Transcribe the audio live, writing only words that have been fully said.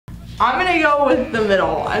I'm gonna go with the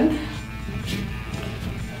middle one.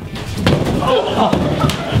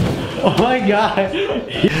 Oh my god.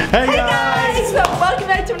 Hey guys! So welcome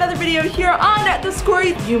back to another video here on the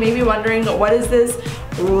Skory. You may be wondering, what is this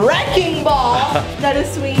wrecking ball that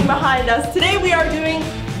is swinging behind us? Today we are doing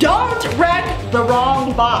Don't Wreck the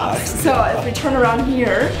Wrong Box. So if we turn around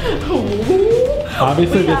here,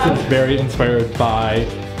 obviously this is very inspired by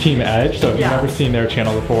Team Edge, so if you've never seen their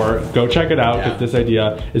channel before, go check it out because this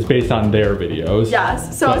idea is based on their videos.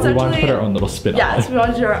 Yes, so but we want to put our own little spin on it. Yes, we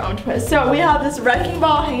want to do our own twist. So we have this wrecking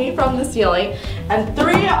ball hanging from the ceiling and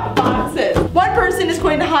 3 boxes. One person is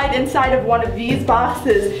going to hide inside of one of these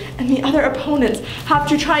boxes and the other opponents have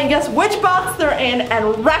to try and guess which box they're in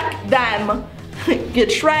and wreck them. Get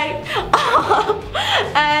shreked.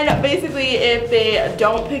 And basically if they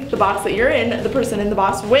don't pick the box that you're in, the person in the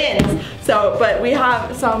box wins. So, but we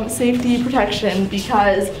have some safety protection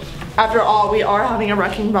because after all, we are having a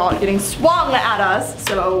wrecking ball getting swung at us,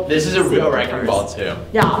 so. This is a real wrecking ball too.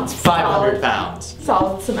 Yeah. It's 500 pounds.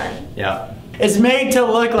 Solid cement. Yeah. It's made to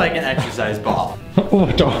look like an exercise ball.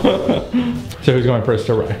 So who's going first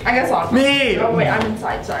to wreck? I guess I'll. Me! Oh wait, I'm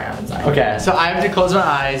inside, sorry, I'm inside. Okay, so I have to close my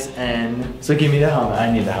eyes and, so give me the helmet,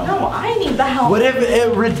 I need the helmet. No, I need the helmet. What if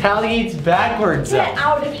it retaliates backwards? Get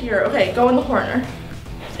out of here. Okay, go in the corner.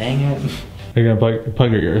 Dang it. You're gonna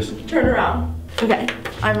plug your ears. Turn around. Okay,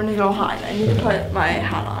 I'm gonna go hide. I need to put my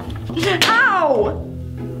hat on. Ow!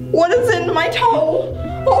 What is in my toe?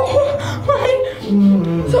 Oh,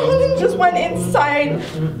 something just went inside.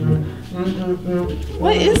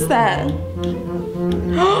 What is that?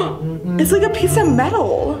 It's like a piece of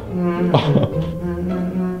metal.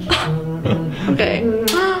 Okay,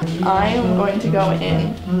 I am going to go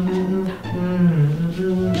in.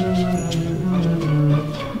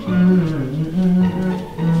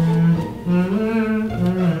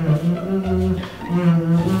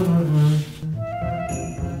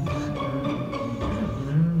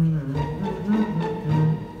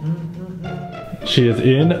 She is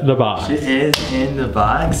in the box. She is in the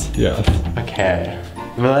box? Yes. Okay.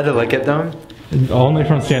 Am I allowed to look at them? Only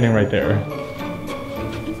from standing right there.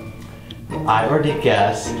 I already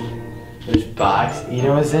guessed which box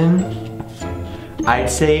Eno is in. I'd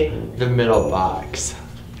say the middle box.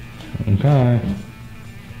 Okay.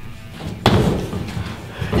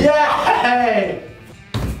 Yay!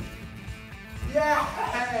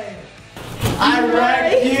 Yay! I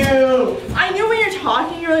wrecked you! I knew when you're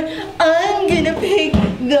talking, you're like, I'm gonna pick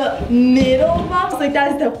the middle box. Like,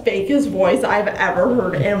 that is the fakest voice I've ever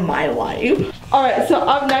heard in my life. All right, so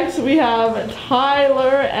up next we have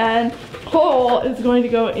Tyler, and Cole is going to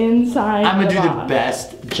go inside I'm gonna the do box. the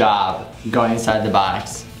best job going inside the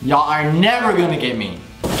box. Y'all are never gonna get me.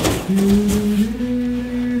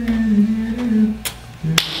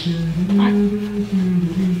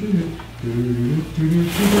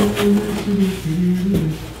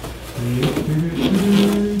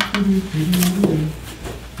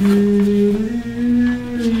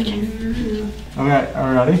 Okay, are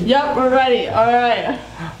we ready? Yep, we're ready. All right.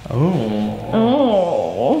 Oh.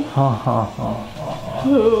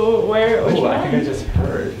 Who? Where? Which Oh, one? I think I just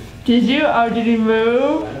heard. Did you? Oh, did he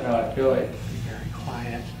move? I don't know, I feel like be very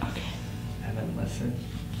quiet. Okay. And then listen.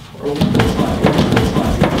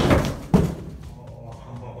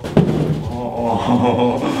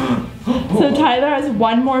 So Tyler has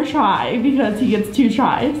one more try because he gets 2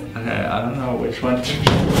 tries. Okay, I don't know which one.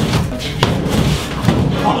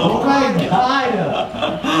 Oh my god!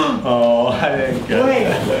 Oh, I didn't get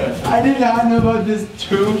it. I did not know about this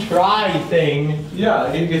 2-try thing.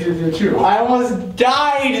 Yeah, you get to do 2. I almost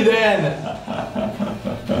died then!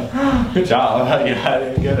 Good job. Yeah, I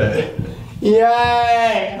didn't get it.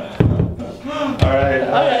 Yay! Alright.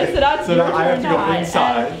 Okay, so that's so your now I have to turn go now.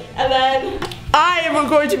 inside. And then I am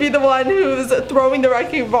going to be the one who's throwing the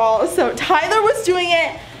wrecking ball. So Tyler was doing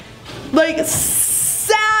it like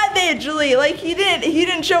savagely. Like he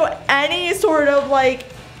didn't show any sort of like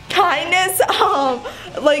kindness.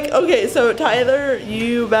 Like, okay, so Tyler,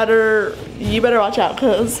 you better watch out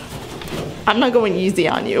because I'm not going easy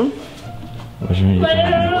on you. What you mean? I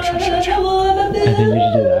think you should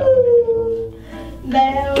do that.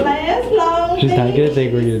 Just not get a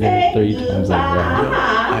thing where you do it 3 times like that.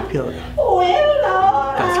 I feel like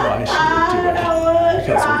that's why I shouldn't do it.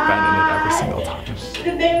 Because we're bending it every single time.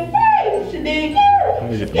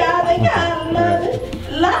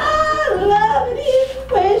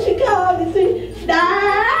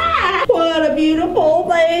 What a beautiful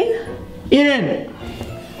thing. Eden!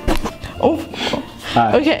 Oh.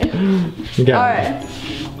 Okay. You got All it. right.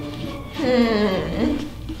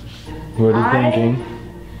 What are you thinking?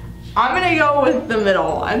 I'm gonna go with the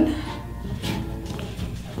middle one.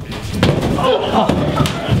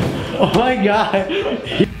 Oh my god.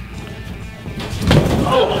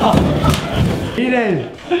 Eden.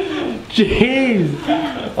 Jeez.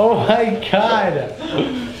 Oh my god.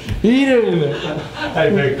 Eden. I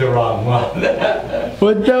picked the wrong one.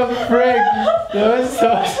 What the frick? That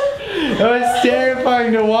was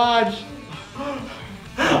terrifying to watch.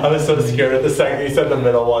 I was so scared at the second you said the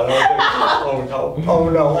middle one. I was like, oh no, oh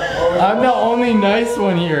no, oh no. I'm the only nice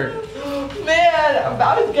one here. Man, I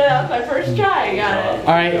was good. That was my first try. I got it.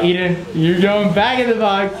 Alright, Eden, you're going back in the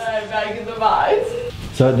box. Alright, back in the box.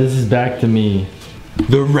 So this is back to me.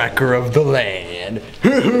 The wrecker of the land.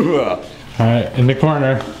 Alright, in the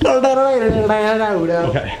corner.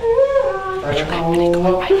 Okay.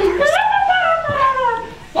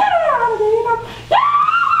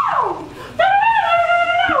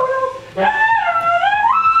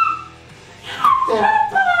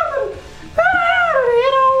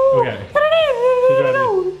 Okay. She's ready.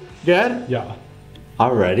 Good? Yeah.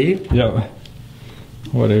 Already? Yep.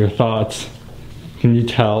 What are your thoughts? Can you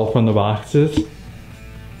tell from the boxes?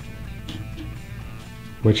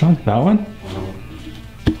 Which one? That one?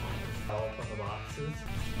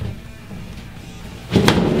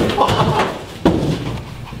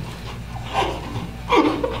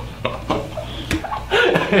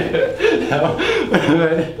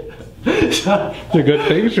 It's a good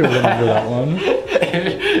thing she was under that one.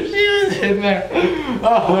 She was in there.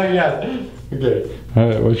 Oh my god. Okay.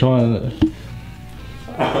 Alright, which one?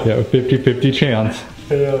 Yeah, 50-50 chance.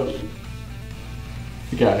 Yeah.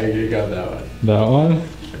 You got that one. That one?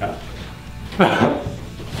 Yeah.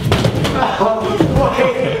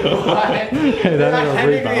 What? Hey, that is a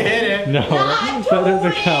rebound. Hit it. No, that is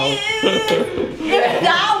a count. If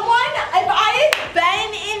that one, if I had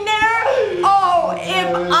been in there, oh, if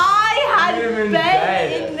I had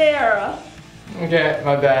been in there. Okay,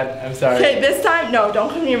 my bad. I'm sorry. Okay, this time, no, don't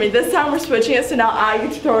come near me. This time we're switching it, so now I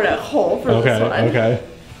get to throw it at Cole for this one. Okay.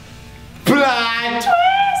 Plot Twist!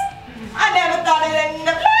 I never thought it ended in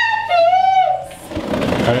a plot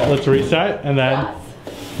twist! Alright, let's reset, and then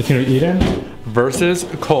it's gonna be Eden versus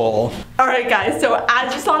Cole. Alright guys, so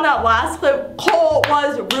as you saw in that last clip, Cole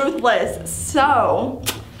was ruthless. So,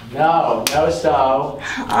 No, so.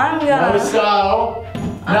 I'm gonna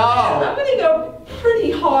go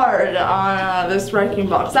pretty hard on this wrecking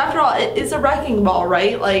ball. Because after all, it is a wrecking ball,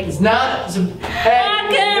 right? Like, It's not.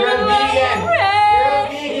 Hey, you're a vegan. You're a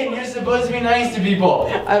vegan. You're supposed to be nice to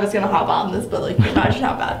people. I was gonna hop on this, but like, imagine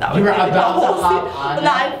how bad that would be. You were about to hop on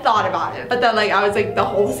No, I thought about it, but then like, I was like, the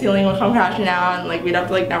whole ceiling would come crashing down, and like, we'd have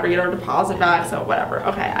to like never get our deposit back. So whatever.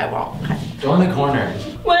 Okay, I won't. Okay. Go in the corner.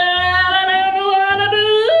 Well, I never wanna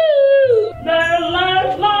do the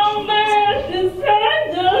lifelong marriage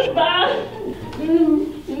said goodbye.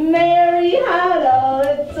 Mary had a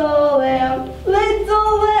little lamb,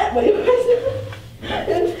 wait, where's it?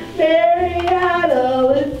 Mary had a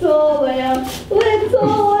little lamb,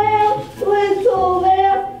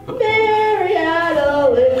 Mary had a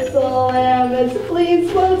little lamb, its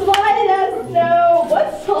fleece was white as snow. What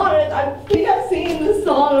song is it? I think I've seen the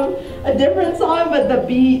song, a different song, but the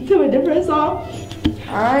beat to a different song.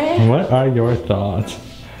 Alright. What are your thoughts?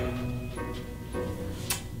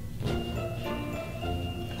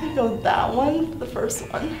 I go that one, the first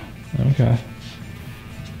one. Okay.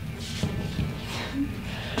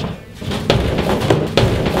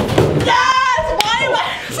 Yes! Why am I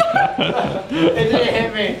It didn't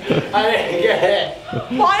hit me. I didn't get hit.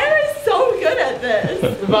 Why am I so good at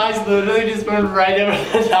this? The box literally just went right over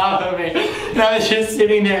the top of me. And I was just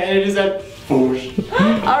sitting there and it just went whoosh.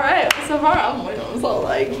 Alright, so far I'm winning, so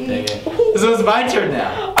like. Dang it. So it's my turn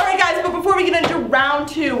now. Alright guys, but before we get into round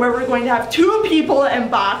 2, where we're going to have 2 people in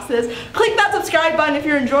boxes, click that subscribe button if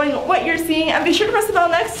you're enjoying what you're seeing, and be sure to press the bell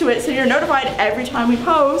next to it so you're notified every time we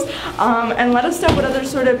post, and let us know what other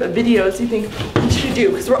sort of videos you think we should do,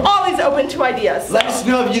 because we're always open to ideas. So. Let us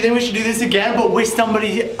know if you think we should do this again, but with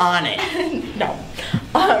somebody on it. No.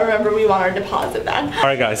 Remember, we want our deposit back.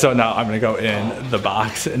 Alright guys, so now I'm gonna go in the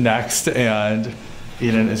box next, and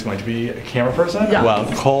Eden is going to be a camera person. Yeah. Well,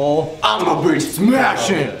 Cole, I'm gonna be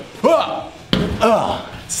smashing.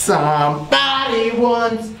 Somebody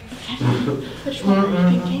once. Which one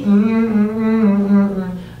are you thinking?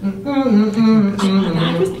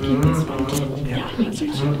 I was thinking this one. Yeah, that's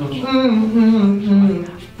what you're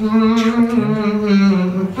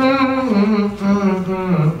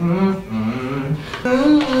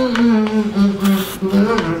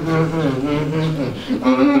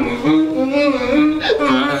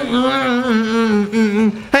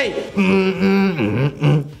Hey!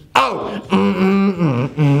 Oh!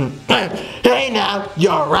 Hey now,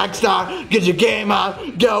 you're a rock star. Get your game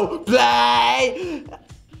on. Go play.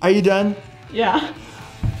 Are you done? Yeah.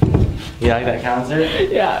 You like that concert?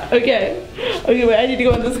 Yeah, okay. Okay, wait, I need to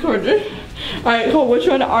go in this corner. Alright, cool. Which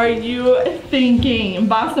one are you thinking?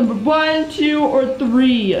 Box number 1, 2, or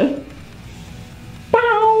 3?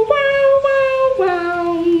 Wow, wow, wow,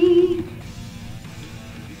 wow.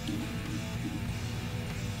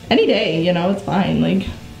 Any day, you know, it's fine. Like,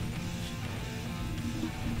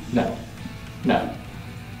 No. No.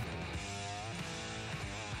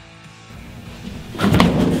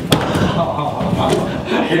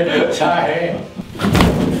 Sorry.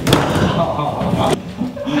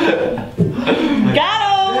 got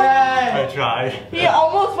him! I tried. He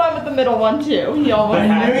almost went with the middle one too. He almost.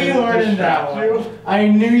 I knew you weren't in that one. I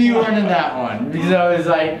knew you weren't in that one because I was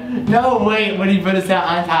like, no, wait, when he put his hat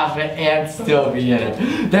on top of it and still be in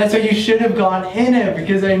it. That's why you should have gone in it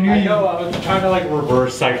because I knew I know, I was trying to like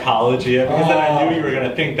reverse psychology it because then I knew you were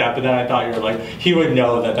gonna think that, but then I thought you were like, he would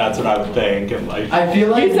know that that's what I would think, and like. I feel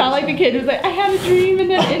like You sound like the kid who's like, I had a dream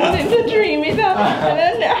and then the dream is up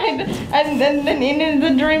and then in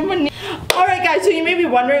the dream when. Alright guys, so you may be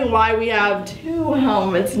wondering why we have 2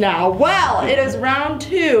 helmets now. Well, it is round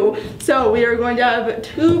 2, so we are going to have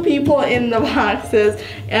 2 people in the boxes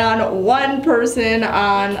and 1 person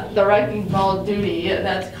on the wrecking ball duty.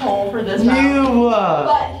 That's Cole for this round.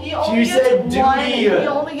 But he only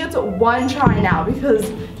gets 1 try now because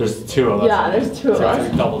There's 2 of us. yeah, there's 2 of So us.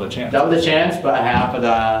 it's double the chance. double the chance, but half of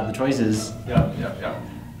the choices. Yep.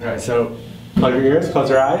 Alright, so plug your ears, close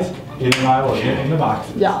your eyes. You and I will get in the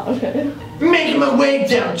boxes. Yeah, okay. Making my way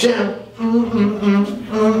downtown.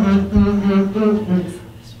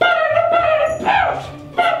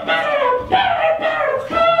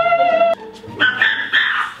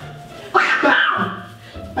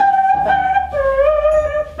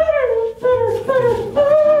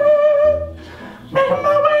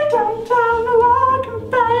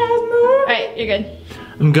 Alright, you're good.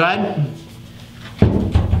 I'm good.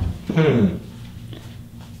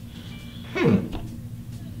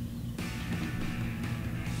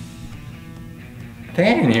 I think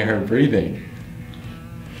I can hear her breathing.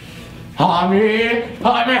 Mommy!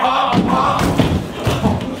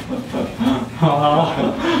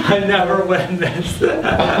 I never win this.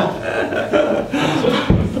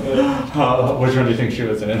 Which one do you think she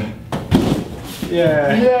was in?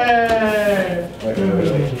 Yeah. Yay! Wait.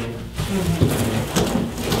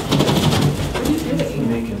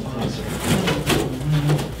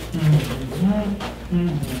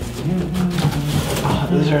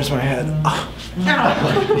 This hurts my head.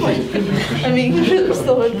 I mean, you're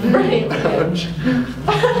still in the brain.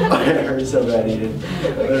 It hurts so bad, Eden.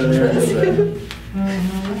 It literally hurts so bad.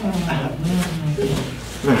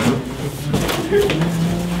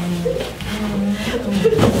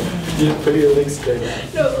 You put your legs straight.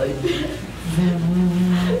 No, like.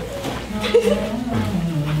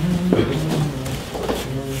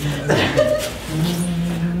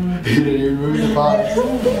 You didn't even move your body.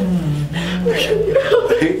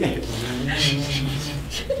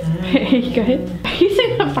 Are you good? Are you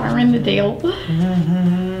seeing that fire in the tail?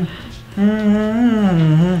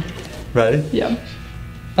 Ready? Yeah.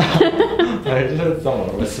 I just heard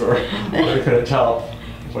someone whisper. I couldn't tell.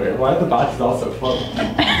 Wait, why are the boxes also floating?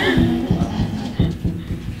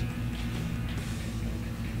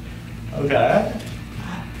 Okay.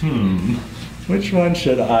 Which one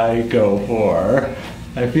should I go for?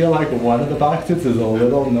 I feel like one of the boxes is a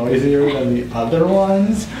little noisier than the other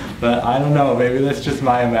ones, but I don't know, maybe that's just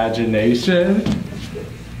my imagination.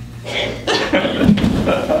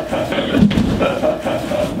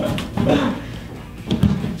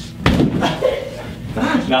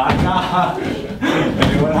 Knock, knock.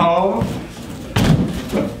 Anyone home?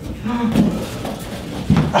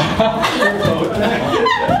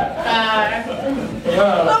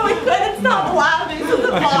 Oh, we couldn't stop laughing to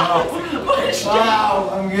the box. Wow,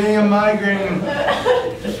 I'm getting a migraine.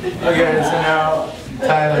 Okay, so now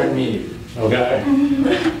Tyler and me. Okay.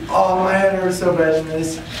 Oh, my head hurts so bad in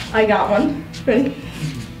this. I got one. Ready?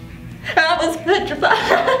 I was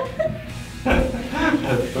petrified.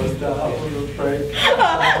 That's so stop. I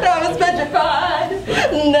was petrified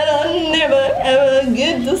that I'll never ever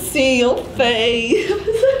get to see your face.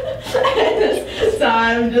 And this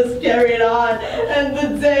time just carried on, and the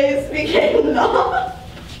days became long.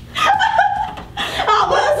 I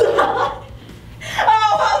will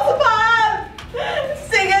survive.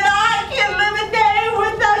 Singing, I can't live a day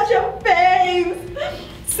without your face.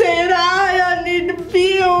 Saying, I need to be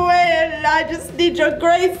away, and I just need your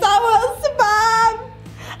grace. I will survive.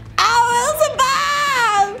 I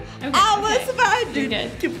will survive. You're good.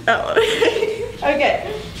 Okay.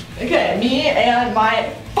 Okay, me and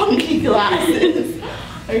my funky glasses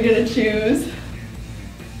are gonna choose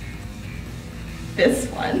this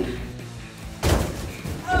one.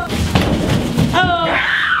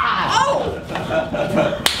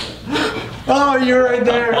 Oh, you're right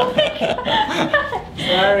there. Oh my God.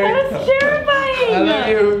 Sorry. That was terrifying. I love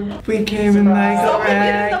you. We came in like a Someone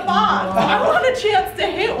get in the wreck. box. I want a chance to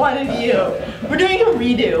hit one of you. We're doing a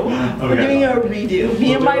redo. We're doing a redo.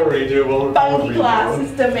 Me and my funky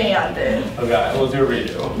classes demanded. Okay, we'll do a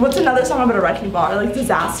redo. What's another song about a wrecking ball? Like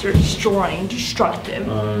disaster, destroying, destructive.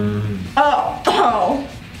 Oh.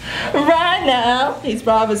 Right now, he's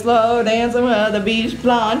probably slow dancing with a beach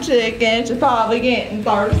blonde chick and she's probably getting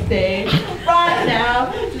thirsty. Right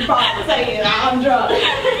now, she's probably saying I'm drunk.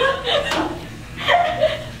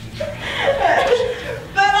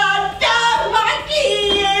 But I dug my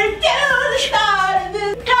key into the start of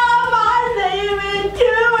this. Come on, leave it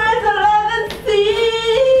to us and let us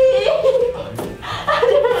see.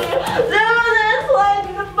 Do this like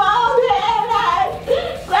the ball and I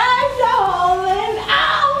like the hole and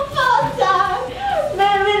alpha time.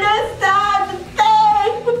 Maybe let's start to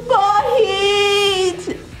think before heat.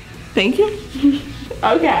 Thank you.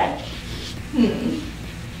 Okay.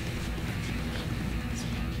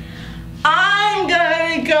 I'm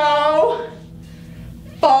gonna go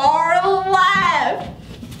far left.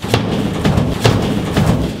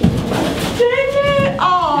 Dang it!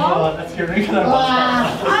 Oh. That's good because I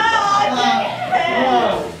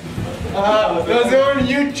Those are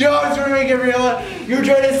you chose to make it real. You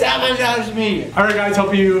tried to sabotage me. Alright guys,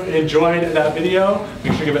 hope you enjoyed that video.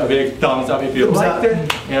 Make sure to give it a big thumbs up if you liked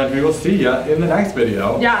it. And we will see you in the next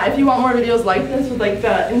video. Yeah, if you want more videos like this with like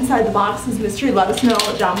the inside the boxes mystery, let us know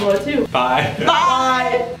down below too. Bye.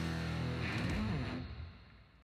 Bye.